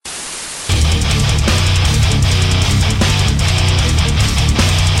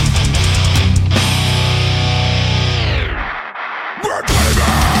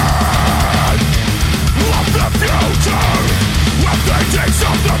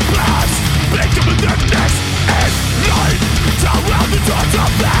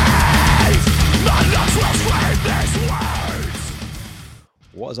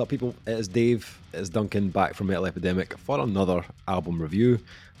What is up, people? It is Dave, it is Duncan, back from Metal Epidemic for another album review.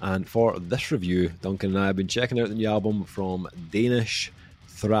 And for this review, Duncan and I have been checking out the new album from Danish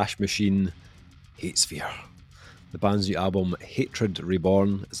thrash machine HATESPHERE. The band's new album, Hatred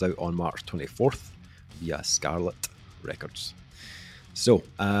Reborn, is out on March 24th via Scarlet Records. So,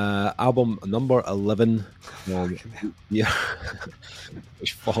 album number 11,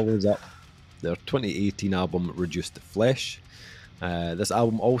 which follows up their 2018 album, Reduced to Flesh. This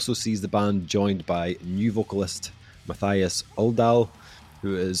album also sees the band joined by new vocalist Matthias Uldal,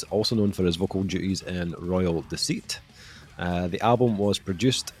 who is also known for his vocal duties in Royal Deceit. The album was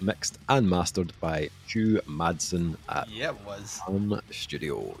produced, mixed and mastered by Hugh Madsen at Reborn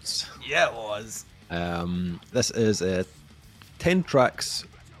Studios. Yeah, it was. This is 10 tracks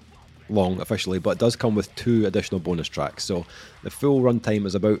long officially, but it does come with 2 additional bonus tracks. So the full runtime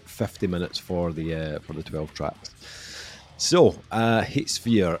is about 50 minutes for the 12 tracks. So,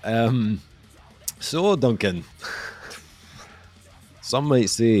 HATESPHERE. So, Duncan, some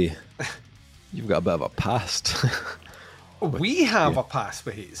might say you've got a bit of a past. We have a past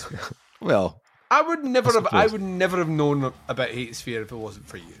with HATESPHERE. Well, I would never have known about HATESPHERE if it wasn't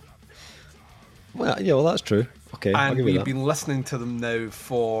for you. Well, yeah, well, that's true. Okay, and we've been listening to them now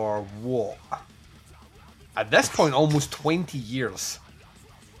for what? At this point, almost 20 years.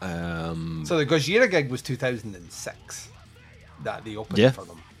 So the Gojira gig was 2006 that they opened for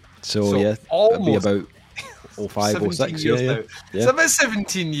them. So yeah, it'd be about 05, 06 years now. Yeah. It's about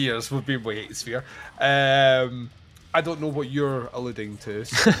 17 years we've been with HATESPHERE. I don't know what you're alluding to.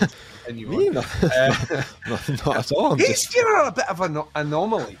 Me? Not at all. HATESPHERE are a bit of an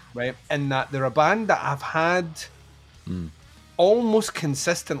anomaly, right? In that they're a band that have had almost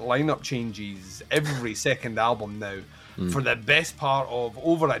consistent lineup changes every second album now for the best part of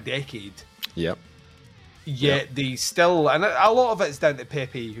over a decade. Yep. Yet they still, and a lot of it's down to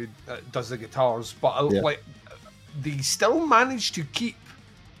Pepe who does the guitars, but like they still manage to keep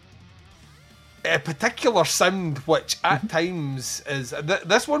a particular sound, which at times is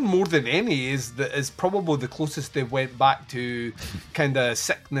this one more than any is probably the closest they went back to kind of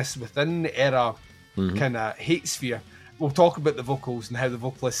Sickness Within era, kind of HATESPHERE. We'll talk about the vocals and how the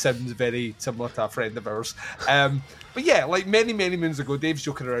vocalist sounds very similar to a friend of ours. But yeah, like many moons ago, Dave's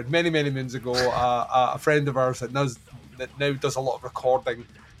joking around. Many moons ago, a friend of ours that now does a lot of recording.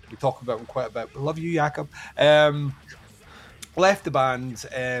 We talk about him quite a bit. We love you, Jakob. Left the band,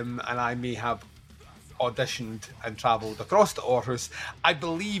 and I may have auditioned and travelled across to Aarhus. I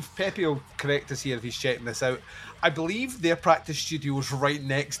believe, Pepe will correct us here if he's checking this out, I believe their practice studio is right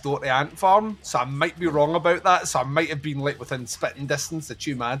next door to Ant Farm, so I might be wrong about that, so I might have been like within spitting distance of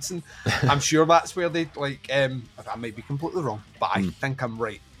Hugh Madsen. I'm sure that's where they I might be completely wrong, but I think I'm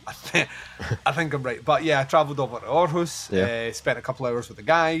right. I think I'm right. But yeah, I travelled over to Aarhus, spent a couple hours with the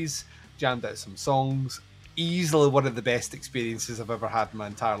guys, jammed out some songs. Easily one of the best experiences I've ever had in my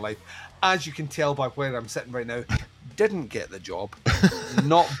entire life. As you can tell by where I'm sitting right now, didn't get the job.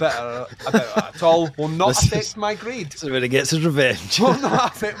 Not bitter about it at all. Will not affect my grade. So when he gets his revenge. Will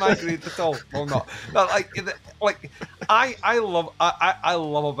not affect my grade at all. Will not. But I love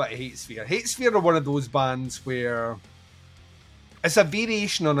about HATESPHERE. HATESPHERE are one of those bands where it's a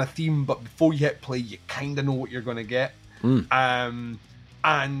variation on a theme, but before you hit play, you kind of know what you're going to get.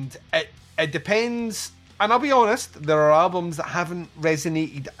 And it depends. And I'll be honest, there are albums that haven't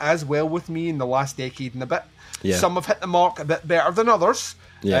resonated as well with me in the last decade and a bit. Yeah. Some have hit the mark a bit better than others.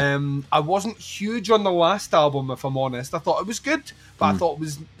 Yeah. I wasn't huge on the last album, if I'm honest. I thought it was good, but I thought it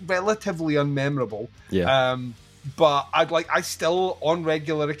was relatively unmemorable. Yeah. But I still, on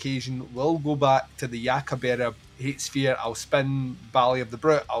regular occasion, will go back to the Jakob era, HATESPHERE. I'll spin Valley of the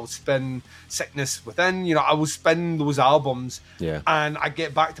Brute. I'll spin Sickness Within. I will spin those albums. Yeah. And I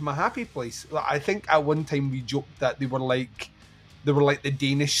get back to my happy place. I think at one time we joked that they were like the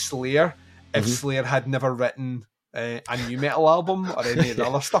Danish Slayer if Slayer had never written a new metal album or any of the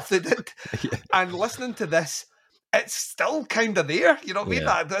other stuff they did. Yeah. And listening to this, it's still kind of there. You know what I mean?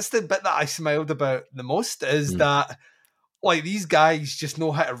 That's the bit that I smiled about the most is that like these guys just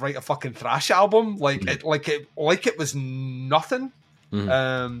know how to write a fucking thrash album. It was nothing.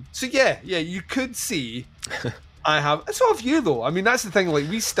 So yeah, you could see I have. So have you though. I mean, that's the thing. Like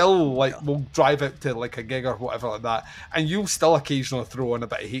we still we'll drive out to like a gig or whatever like that, and you'll still occasionally throw on a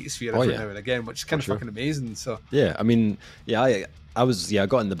bit of HATESPHERE every now and again, which is kind of fucking amazing. So yeah, I mean, I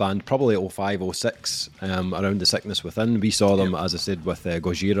got in the band probably 05, 06, around the Sickness Within. We saw them, as I said, with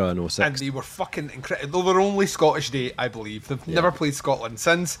Gojira in 06. And they were fucking incredible. They were only Scottish date, I believe. They've never played Scotland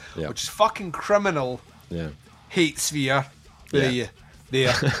since, which is fucking criminal. Yeah. HATESPHERE. There.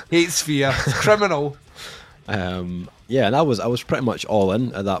 HATESPHERE. It's criminal. Yeah, and I was pretty much all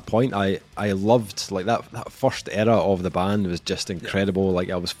in at that point. I loved like that first era of the band was just incredible. Yeah. Like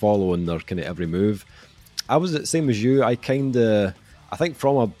I was following their kind of every move. I was the same as you. I think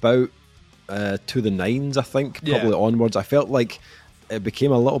from about to the nines, I think probably onwards, I felt like it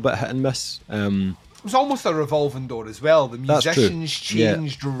became a little bit hit and miss. It was almost a revolving door as well. The musicians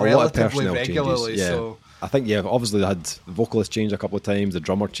changed relatively regularly. Changes, So I think obviously they had the vocalist changed a couple of times, the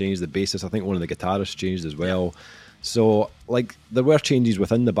drummer changed, the bassist, I think one of the guitarists changed as well. So like there were changes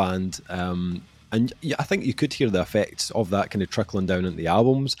within the band, and I think you could hear the effects of that kind of trickling down into the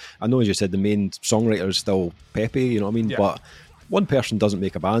albums. I know, as you said, the main songwriter is still Pepe, you know what I mean? Yeah. But one person doesn't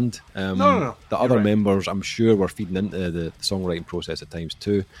make a band. No. The other members, I'm sure, were feeding into the songwriting process at times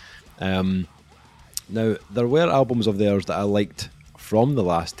too. Now, there were albums of theirs that I liked from the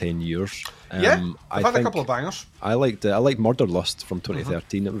last 10 years. I've had a couple of bangers. I liked Murder Lust from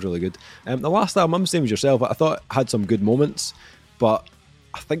 2013. It was really good. The last album, I'm the same as yourself. I thought it had some good moments, but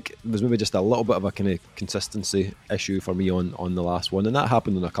I think it was maybe just a little bit of a kind of consistency issue for me on the last one, and that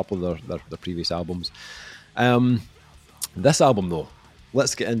happened on a couple of their previous albums. This album, though,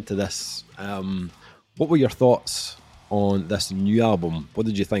 let's get into this. What were your thoughts on this new album? What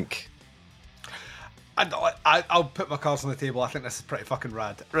did you think? I'll put my cards on the table. I think this is pretty fucking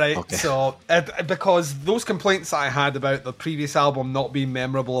rad, right? Okay. So, because those complaints that I had about the previous album not being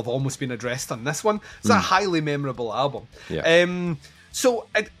memorable have almost been addressed on this one. It's a highly memorable album. Yeah. So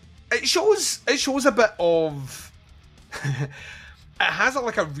it shows a bit of. It has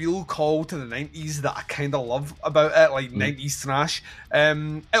a real call to the 90s that I kind of love about it, like 90s thrash.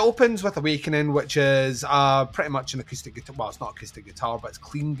 It opens with Awakening, which is pretty much an acoustic guitar. Well, it's not acoustic guitar, but it's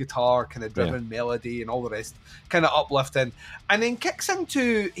clean guitar, kind of driven melody and all the rest, kind of uplifting. And then kicks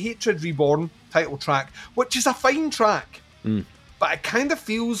into Hatred Reborn, title track, which is a fine track. But it kind of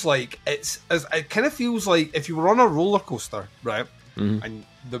feels like if you were on a roller coaster, right? And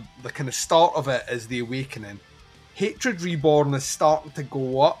the kind of start of it is the Awakening. Hatred Reborn is starting to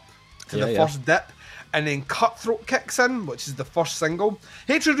go up to the first dip, and then Cutthroat kicks in, which is the first single.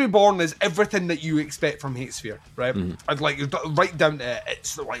 Hatred Reborn is everything that you expect from HATESPHERE, right? I'd like right down to it.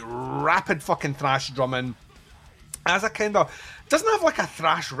 It's like rapid fucking thrash drumming. As a kind of doesn't have like a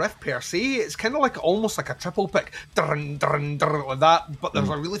thrash riff per se. It's kind of like almost like a triple pick, like that. But there's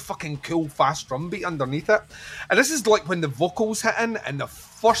a really fucking cool fast drum beat underneath it. And this is like when the vocals hit in, and the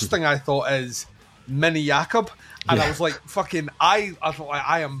first thing I thought is Mini Jakob. And I was like, fucking, I thought like,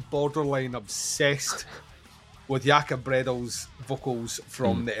 I am borderline obsessed with Jakob Bredel's vocals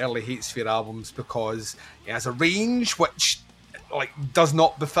from the early HATESPHERE albums, because he has a range which like does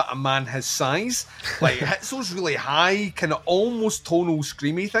not befit a man his size. Like it hits those really high, kind of almost tonal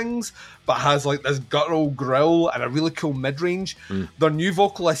screamy things, but has like this guttural growl and a really cool mid-range. Their new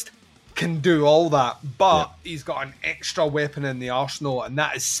vocalist can do all that, but he's got an extra weapon in the arsenal, and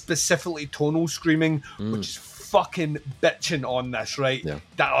that is specifically tonal screaming, which is fucking bitching on this, right?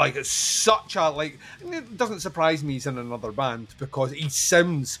 That like it's such a like. It doesn't surprise me he's in another band, because he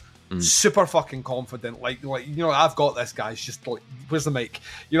sounds super fucking confident. Like you know, I've got this, guys. Just like, where's the mic?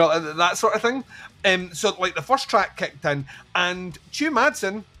 You know, that sort of thing. So like the first track kicked in, and Stu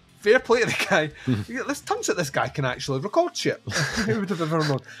Madsen, fair play to the guy. This turns out this guy can actually record shit. Who would have ever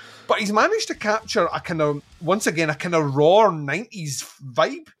known? But he's managed to capture a kind of, once again, a kind of raw 90s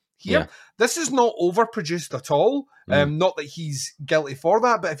vibe here. This is not overproduced at all. Not that he's guilty for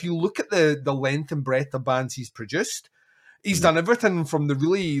that, but if you look at the length and breadth of bands he's produced, he's done everything from the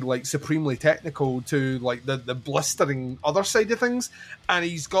really like supremely technical to like the blistering other side of things. And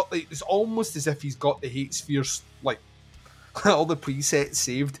he's got like, it's almost as if he's got the HATESPHERE like all the presets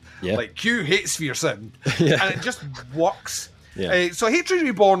saved, like cue HATESPHERE sound, and it just works. So Hatred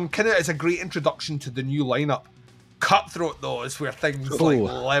Reborn kind of is a great introduction to the new lineup. Cutthroat though is where things like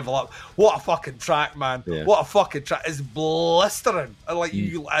level up. What a fucking track, man! What a fucking track! It's blistering. Like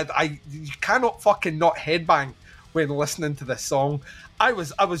you cannot fucking not headbang when listening to this song. I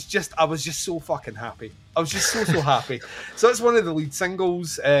was just so fucking happy. I was just so happy. So it's one of the lead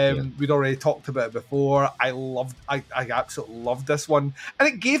singles. We'd already talked about it before. I absolutely loved this one, and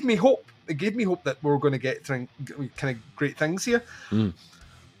it gave me hope. It gave me hope that we were going to get kind of great things here.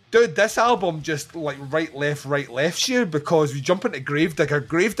 Dude, this album just like right left you, because we jump into Gravedigger.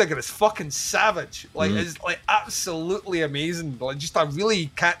 Gravedigger is fucking savage. Like it's like absolutely amazing. Like just a really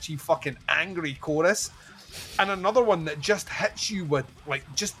catchy fucking angry chorus. And another one that just hits you with like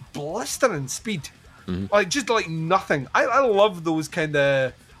just blistering speed. Like just like nothing. I love those kind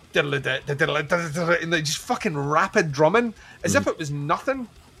of and like just fucking rapid drumming as if it was nothing.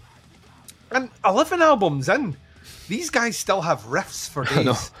 And 11 albums in, these guys still have riffs for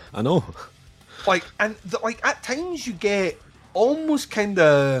days. I know. like at times you get almost kind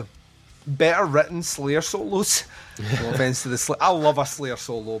of better written Slayer solos. No offense to the Slayer, I love a Slayer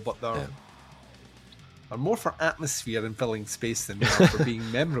solo, but they're more for atmosphere and filling space than they are for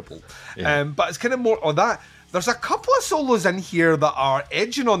being memorable. But it's kind of more on that. There's a couple of solos in here that are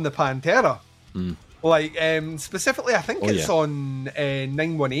edging on the Pantera. Like specifically, I think it's on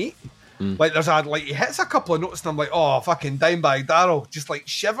 918. Like there's he hits a couple of notes and I'm like, oh fucking Dimebag Darrell, just like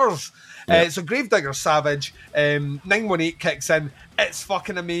shivers. So Gravedigger Savage, 918 kicks in, it's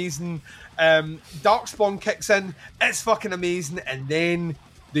fucking amazing. Darkspawn kicks in, it's fucking amazing, and then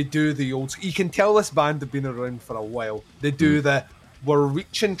they do the old. You can tell this band have been around for a while. They do we're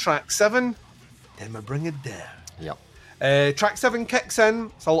reaching track 7, then we bring it down. Yep. Track 7 kicks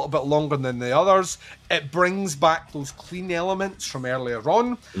in. It's a little bit longer than the others. It brings back those clean elements from earlier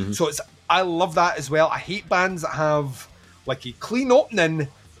on. So I love that as well. I hate bands that have like a clean opening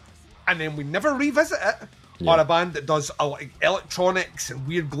and then we never revisit it. Or a band that does like electronics and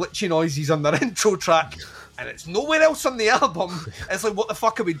weird glitchy noises on their intro track and it's nowhere else on the album. It's like, what the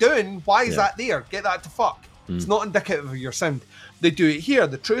fuck are we doing? Why is that there? Get that to fuck. It's not indicative of your sound. They do it here.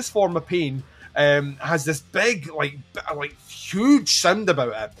 The Truest Form of Pain has this big, like huge sound about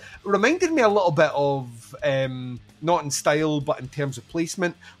it. It reminded me a little bit of, not in style, but in terms of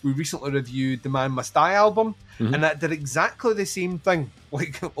placement. We recently reviewed the Man Must Die album, and that did exactly the same thing.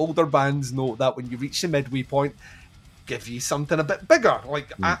 Like, older bands know that when you reach the midway point, give you something a bit bigger.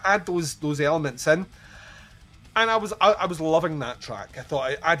 Like, add those elements in. And I was loving that track. I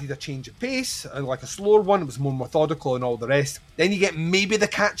thought it added a change of pace, and like a slower one. It was more methodical and all the rest. Then you get maybe the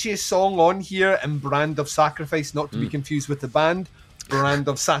catchiest song on here in Brand of Sacrifice, not to be confused with the band, Brand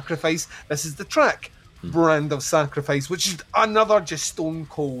of Sacrifice. This is the track, Brand of Sacrifice, which is another just stone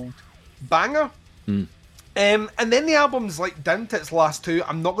cold banger. And then the album's like down to its last 2.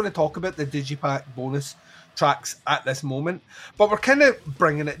 I'm not going to talk about the Digipack bonus tracks at this moment, but we're kind of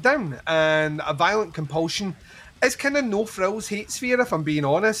bringing it down. And A Violent Compulsion, it's kind of no frills HATESPHERE, if I'm being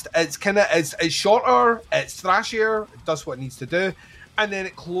honest. It's kind of it's shorter, it's thrashier, it does what it needs to do, and then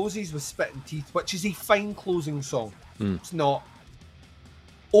it closes with Spitting Teeth, which is a fine closing song. It's not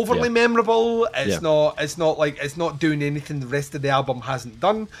overly memorable. It's not doing anything the rest of the album hasn't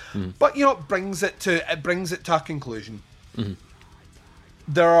done, but you know, it brings it to a conclusion.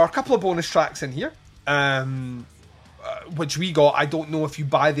 There are a couple of bonus tracks in here, which we got. I don't know if you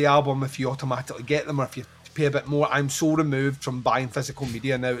buy the album, if you automatically get them, or if you pay a bit more. I'm so removed from buying physical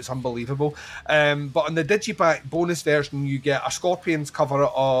media now, it's unbelievable. But on the Digipack bonus version, you get a Scorpions cover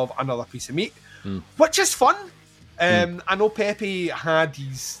of Another Piece of Meat, which is fun. I know Pepe had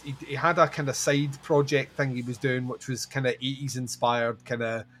he had a kind of side project thing he was doing, which was kind of 80s inspired, kind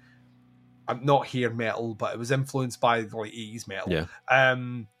of not hair metal, but it was influenced by like 80s metal.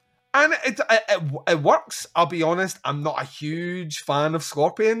 And it works. I'll be honest, I'm not a huge fan of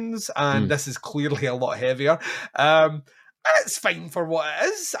Scorpions, and this is clearly a lot heavier. And it's fine for what it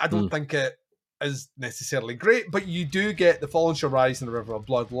is. I don't think it is necessarily great, but you do get The Fallen Shall Rise and The River of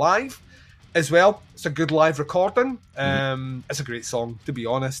Blood live as well. It's a good live recording. It's a great song, to be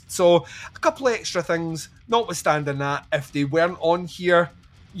honest. So a couple of extra things, notwithstanding that, if they weren't on here,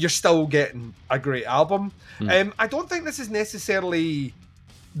 you're still getting a great album. I don't think this is necessarily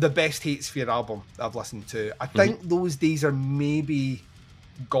the best HATESPHERE album I've listened to. I think those days are maybe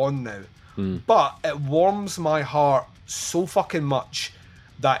gone now. But it warms my heart so fucking much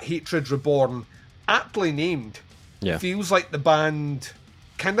that Hatred Reborn, aptly named, feels like the band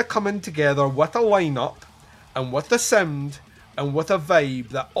kind of coming together with a lineup and with a sound and with a vibe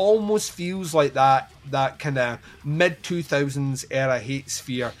that almost feels like that kind of mid-2000s era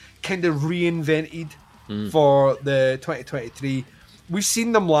HATESPHERE kind of reinvented for the 2023. We've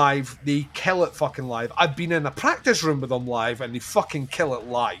seen them live. They kill it fucking live. I've been in a practice room with them live, and they fucking kill it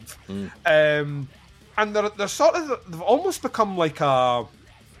live. And they're sort of, they've almost become like a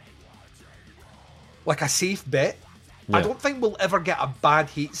safe bet. I don't think we'll ever get a bad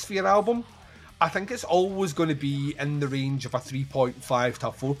HATESPHERE album. I think it's always going to be in the range of a 3.5 to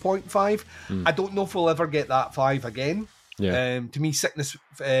a 4.5. I don't know if we'll ever get that 5 again. To me, Sickness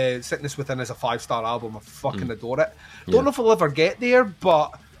Within is a 5-star album. I fucking adore it. Don't know if we'll ever get there,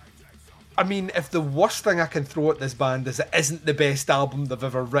 but I mean, if the worst thing I can throw at this band is it isn't the best album they've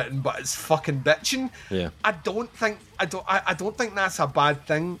ever written, but it's fucking bitching, I don't think that's a bad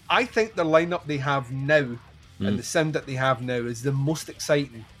thing. I think the lineup they have now and the sound that they have now is the most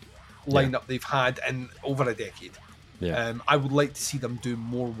exciting lineup they've had in over a decade. I would like to see them do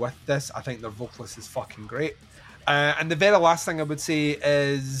more with this. I think their vocalist is fucking great. And the very last thing I would say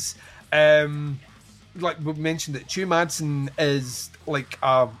is, like we mentioned, that Stu Madsen is like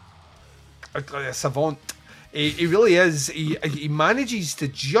a a savant. He really is. He manages to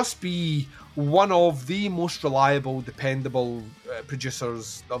just be one of the most reliable, dependable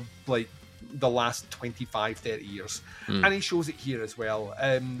producers of like the last 25, 30 years. And he shows it here as well.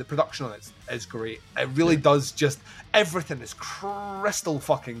 The production on it is great. It really does just, everything is crystal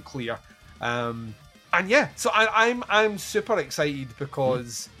fucking clear. And yeah, so I'm super excited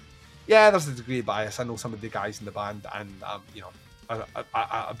because there's a degree of bias. I know some of the guys in the band, and you know,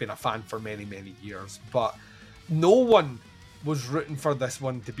 I've been a fan for many, many years, but no one was rooting for this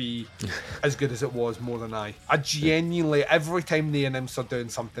one to be as good as it was more than I. I genuinely, every time the A&Ms are doing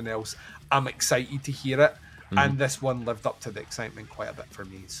something else, I'm excited to hear it. And this one lived up to the excitement quite a bit for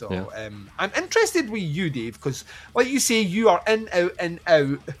me. So I'm interested with you, Dave, because like you say, you are in,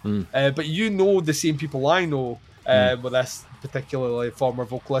 out, but you know the same people I know with this particularly former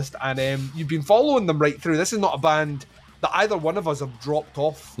vocalist, and you've been following them right through. This is not a band that either one of us have dropped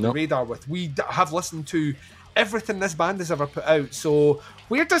off the radar with. We have listened to everything this band has ever put out. So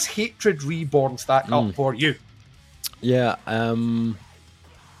where does Hatred Reborn stack up for you? Yeah,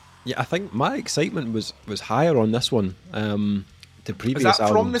 I think my excitement was higher on this one. The previous Is that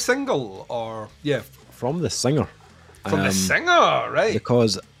album, from the single or from the singer? From the singer, right?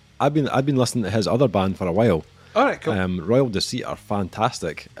 Because I've been listening to his other band for a while. All right, cool. Royal Deceit are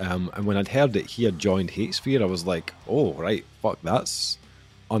fantastic. And when I'd heard that he had joined HATESPHERE, I was like, oh right, fuck, that's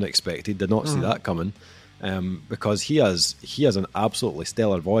unexpected. Did not see that coming. Because he has an absolutely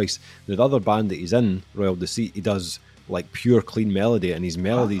stellar voice. The other band that he's in, Royal Deceit, he does like pure clean melody, and his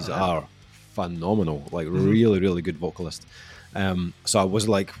melodies are phenomenal. Like really, really good vocalist. So I was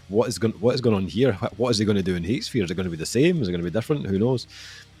like, what is going on here? What is he going to do in HATESPHERE? Is it going to be the same? Is it going to be different? Who knows?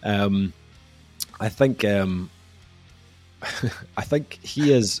 I think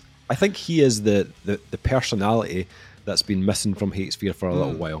he is the personality that's been missing from HATESPHERE for a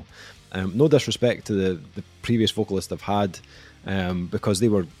little while. No disrespect to the previous vocalist I've had, because they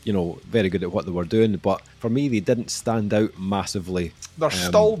were, you know, very good at what they were doing, but for me they didn't stand out massively. They're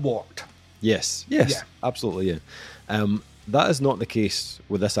stalwart. Yes, absolutely, that is not the case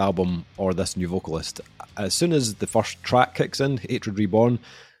with this album or this new vocalist. As soon as the first track kicks in, Hatred Reborn,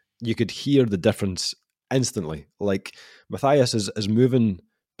 you could hear the difference instantly. Like Matthias is moving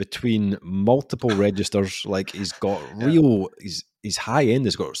between multiple registers. Like he's got his high end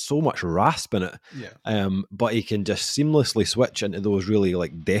has got so much rasp in it, but he can just seamlessly switch into those really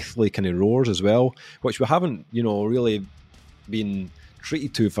like deathly kind of roars as well, which we haven't, you know, really been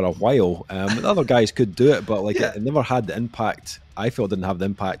treated to for a while. The other guys could do it, but like it never had the impact. I feel it didn't have the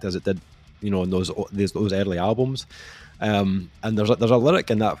impact as it did, you know, in those early albums. And there's a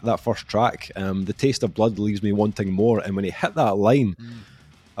lyric in that first track, the taste of blood leaves me wanting more, and when he hit that line,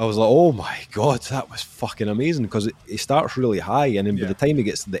 I was like, oh my god, that was fucking amazing, because it starts really high, and then by the time he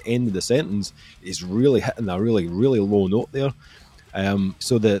gets to the end of the sentence, he's really hitting a really, really low note there.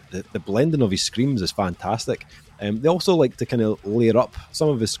 So the blending of his screams is fantastic. They also like to kind of layer up some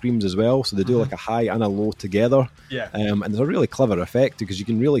of his screams as well, so they do like a high and a low together. And there's a really clever effect, because you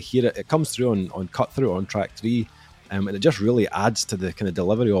can really hear it. It comes through on Cut Through on track 3, and it just really adds to the kind of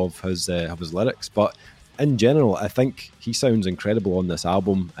delivery of his lyrics. But in general, I think he sounds incredible on this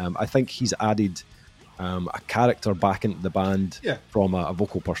album. I think he's added a character back into the band from a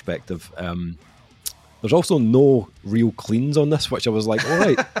vocal perspective. There's also no real cleans on this, which I was like, all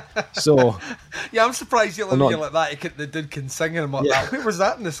right. So I'm surprised you like that. The dude can sing, and I'm like, that. Where was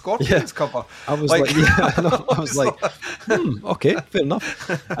that in the Scorpions cover? I was like I was like, okay, fair enough.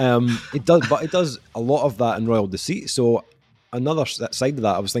 It does a lot of that in Royal Deceit. So another side of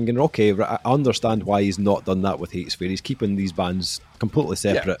that, I was thinking, okay, I understand why he's not done that with HATESPHERE. He's keeping these bands completely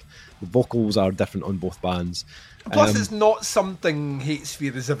separate. The vocals are different on both bands. Plus, it's not something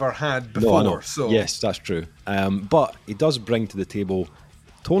HATESPHERE has ever had before. No. So yes, that's true. But he does bring to the table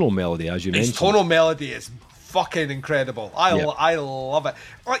tonal melody, as you mentioned. His tonal melody is fucking incredible. I love it.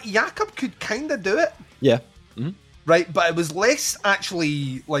 Like Jakob could kind of do it. Yeah. Right, but it was less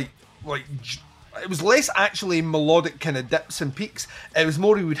actually it was less actually melodic kind of dips and peaks. It was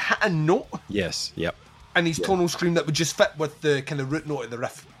more he would hit a note. Yes. Yep. And his tonal scream that would just fit with the kind of root note of the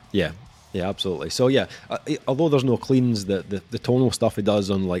riff. Yeah. Yeah, absolutely. So although there's no cleans, the tonal stuff he does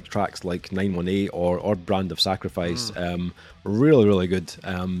on like tracks like 918 or Brand of Sacrifice, really, really good.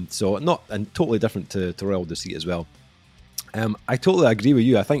 So not and totally different to Royal Deceit as well. I totally agree with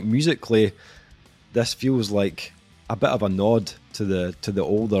you. I think musically, this feels like a bit of a nod to the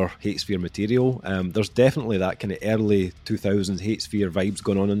older HATESPHERE material. There's definitely that kind of early 2000s HATESPHERE vibes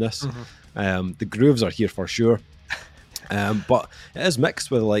going on in this. The grooves are here for sure, but it is mixed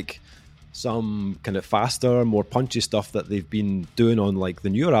with like some kind of faster, more punchy stuff that they've been doing on like the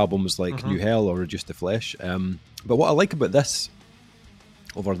newer albums like New Hell or Reduced to Flesh. But what I like about this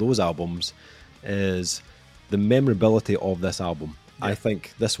over those albums is the memorability of this album. Yeah. I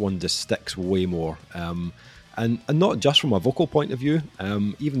think this one just sticks way more. And not just from a vocal point of view,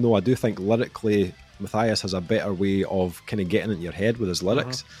 even though I do think lyrically Matthias has a better way of kind of getting into your head with his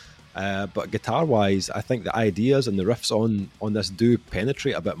lyrics. But guitar-wise, I think the ideas and the riffs on this do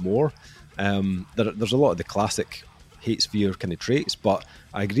penetrate a bit more. There's a lot of the classic HATESPHERE kind of traits, but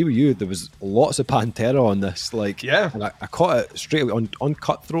I agree with you, there was lots of Pantera on this. Like, yeah. And I caught it straight away on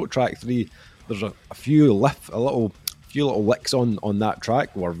Cutthroat track 3. There's a few little licks on that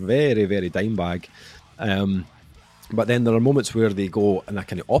track were very, very Dimebag. But then there are moments where they go in a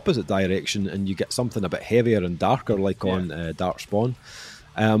kind of opposite direction and you get something a bit heavier and darker, like on Dark Spawn.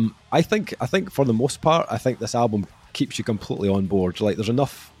 I think for the most part, I think this album keeps you completely on board. Like, there's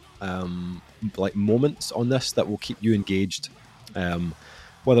enough like moments on this that will keep you engaged,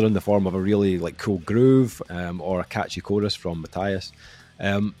 whether in the form of a really like cool groove or a catchy chorus from Matthias.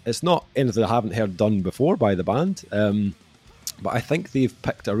 It's not anything I haven't heard done before by the band, but I think they've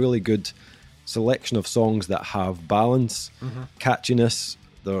picked a really good selection of songs that have balance, catchiness.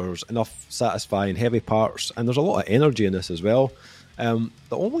 There's enough satisfying heavy parts, and there's a lot of energy in this as well. The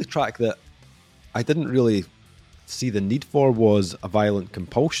only track that I didn't really see the need for was A Violent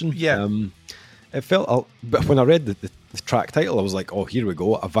Compulsion. It felt, but when I read the track title, I was like, oh, here we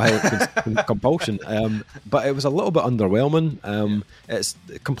go, A Violent Compulsion. But it was a little bit underwhelming. It's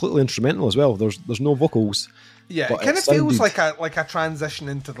completely instrumental as well. There's no vocals. Yeah, it kind of feels like a transition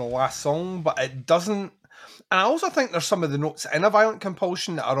into the last song, but it doesn't. And I also think there's some of the notes in A Violent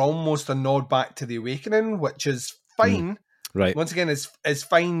Compulsion that are almost a nod back to The Awakening, which is fine. Right. Once again, it's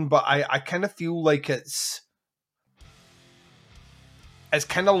fine, but I kind of feel like it's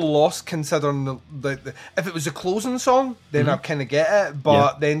kind of lost, considering the if it was a closing song, then I kind of get it,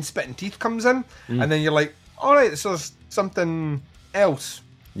 but then Spitting Teeth comes in, and then you're like, all right, so there's something else.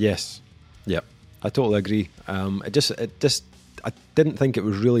 Yes. Yep. I totally agree. It just I didn't think it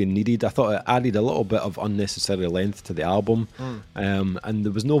was really needed. I thought it added a little bit of unnecessary length to the album, and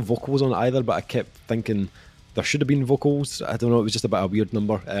there was no vocals on it either. But I kept thinking there should have been vocals. I don't know. It was just about a weird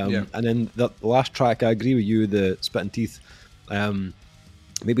number. And then the last track, I agree with you. The Spitting Teeth,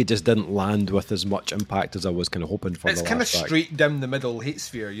 maybe just didn't land with as much impact as I was kind of hoping for. It's kind of straight down the middle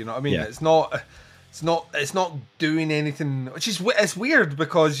HATESPHERE. You know what I mean? Yeah. It's not doing anything, which is it's weird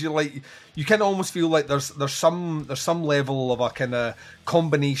because you're like, you can almost feel like there's some level of a kind of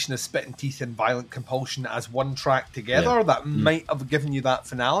combination of Spitting Teeth and Violent Compulsion as one track together that might have given you that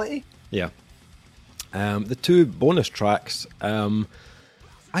finality. Yeah. The two bonus tracks,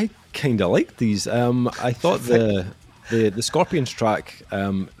 I kind of liked these. I thought the Scorpions track,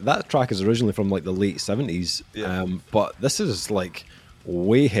 that track is originally from like the late 70s, but this is like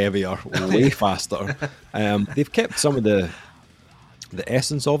way heavier, way faster. They've kept some of the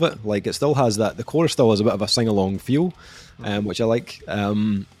essence of it. Like, it still has that, the chorus still has a bit of a sing-along feel, which I like.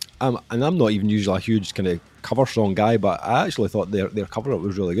 And I'm not even usually a huge kind of cover song guy, but I actually thought their cover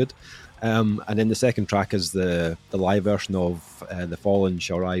was really good. And then the second track is the live version of The Fallen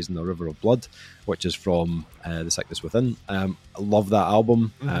Shall Rise in the River of Blood, which is from The Sickness Within. I love that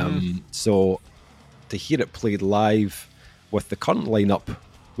album. So to hear it played live with the current lineup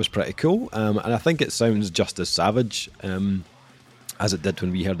was pretty cool. And I think it sounds just as savage as it did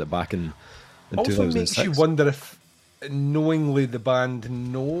when we heard it back in 2006. Also makes you wonder if knowingly the band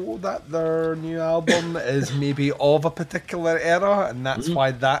know that their new album is maybe of a particular era, and that's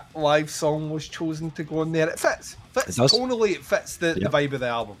why that live song was chosen to go in there. It fits tonally, it fits the vibe of the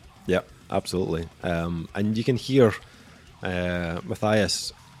album. Yeah, absolutely. And you can hear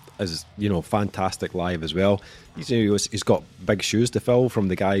Matthias is, fantastic live as well. He's got big shoes to fill from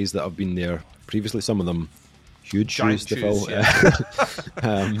the guys that have been there previously, some of them huge shoes to fill.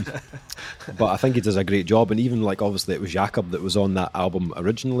 Yeah. But I think he does a great job, and even like obviously it was Jakob that was on that album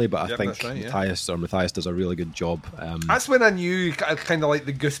originally, but I think right, Matthias does a really good job. That's when I knew kind of like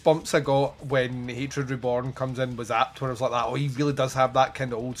the goosebumps I got when Hatred Reborn comes in was apt, when I was like that, he really does have that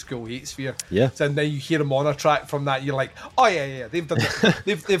kind of old school HATESPHERE. Yeah. So then you hear him on a track from that, you're like, oh yeah, they've done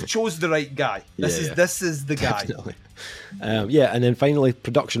it. they've chose the right guy. This is the guy. Definitely. And then finally,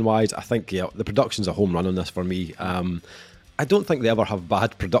 production-wise, I think the production's a home run on this for me. I don't think they ever have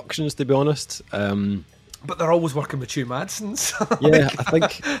bad productions, to be honest. But they're always working with Stu Madsen. So I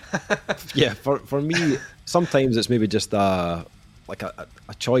think, for me, sometimes it's maybe just a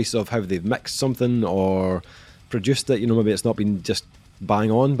choice of how they've mixed something or produced it. Maybe it's not been just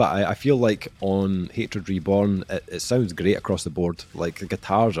bang on, but I feel like on Hatred Reborn, it sounds great across the board. Like the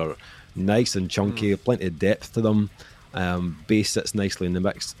guitars are nice and chunky, plenty of depth to them. Bass sits nicely in the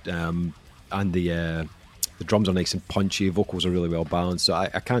mix, and the drums are nice and punchy. Vocals are really well balanced, so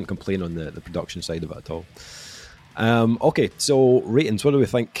I can't complain on the production side of it at all. Okay, so ratings. What do we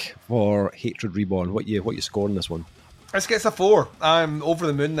think for Hatred Reborn? What you scoring this one? This gets a 4. I'm over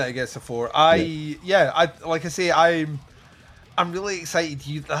the moon that it gets a 4. I'm really excited.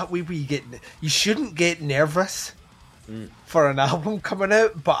 You shouldn't get nervous for an album coming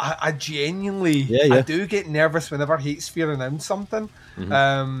out, but I genuinely I do get nervous whenever HATESPHERE announce something.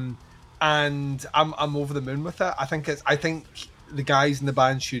 And I'm over the moon with it. I think the guys in the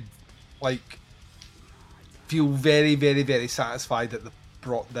band should feel very, very, very satisfied that they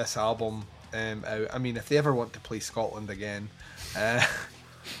brought this album out. I mean, if they ever want to play Scotland again,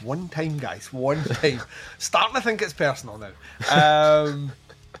 one time, guys, one time. Starting to think it's personal now.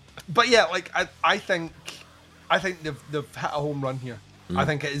 But yeah, I think they've hit a home run here. I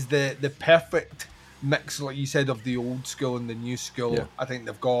think it is the perfect mix, like you said, of the old school and the new school. Yeah. I think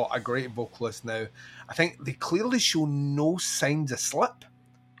they've got a great vocalist now. I think they clearly show no signs of slip.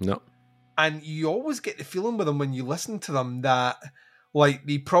 No. And you always get the feeling with them when you listen to them that they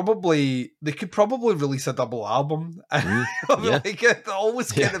could probably release a double album. It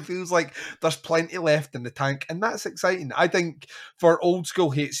always kind of feels like there's plenty left in the tank, and that's exciting. I think for old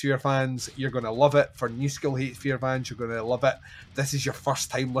school HATESPHERE fans, you're going to love it. For new school HATESPHERE fans, you're going to love it. This is your first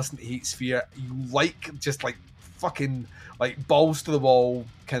time listening to HATESPHERE. You fucking balls to the wall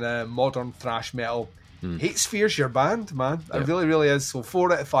kind of modern thrash metal. HATESPHERE's your band, man. It really, really is. So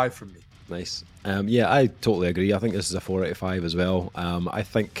 4 out of 5 from me. Nice. I totally agree. I think this is a 4 out of 5 as well. I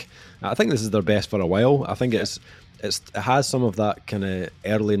think this is their best for a while. I think it has some of that kind of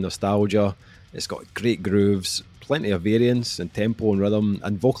early nostalgia. It's got great grooves, plenty of variance and tempo and rhythm,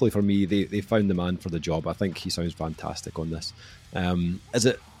 and vocally for me, they found the man for the job. I think he sounds fantastic on this. Is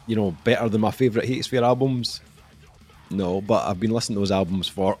it better than my favourite HATESPHERE albums? No, but I've been listening to those albums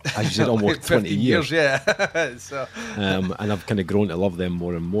for, as you said, almost 20 years. Yeah. So. And I've kind of grown to love them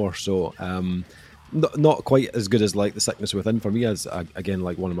more and more. So, not quite as good as The Sickness Within for me, as again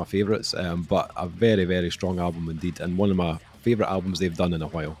one of my favourites, but a very, very strong album indeed, and one of my favourite albums they've done in a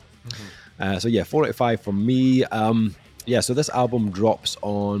while. 4 out of 5 for me. So this album drops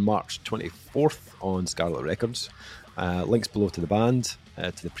on March 24th on Scarlet Records. Links below to the band,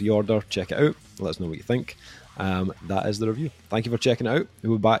 to the pre-order. Check it out. Let us know what you think. That is the review. Thank you for checking it out.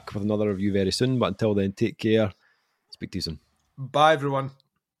 We'll be back with another review very soon, but until then, take care. Speak to you soon. Bye, everyone.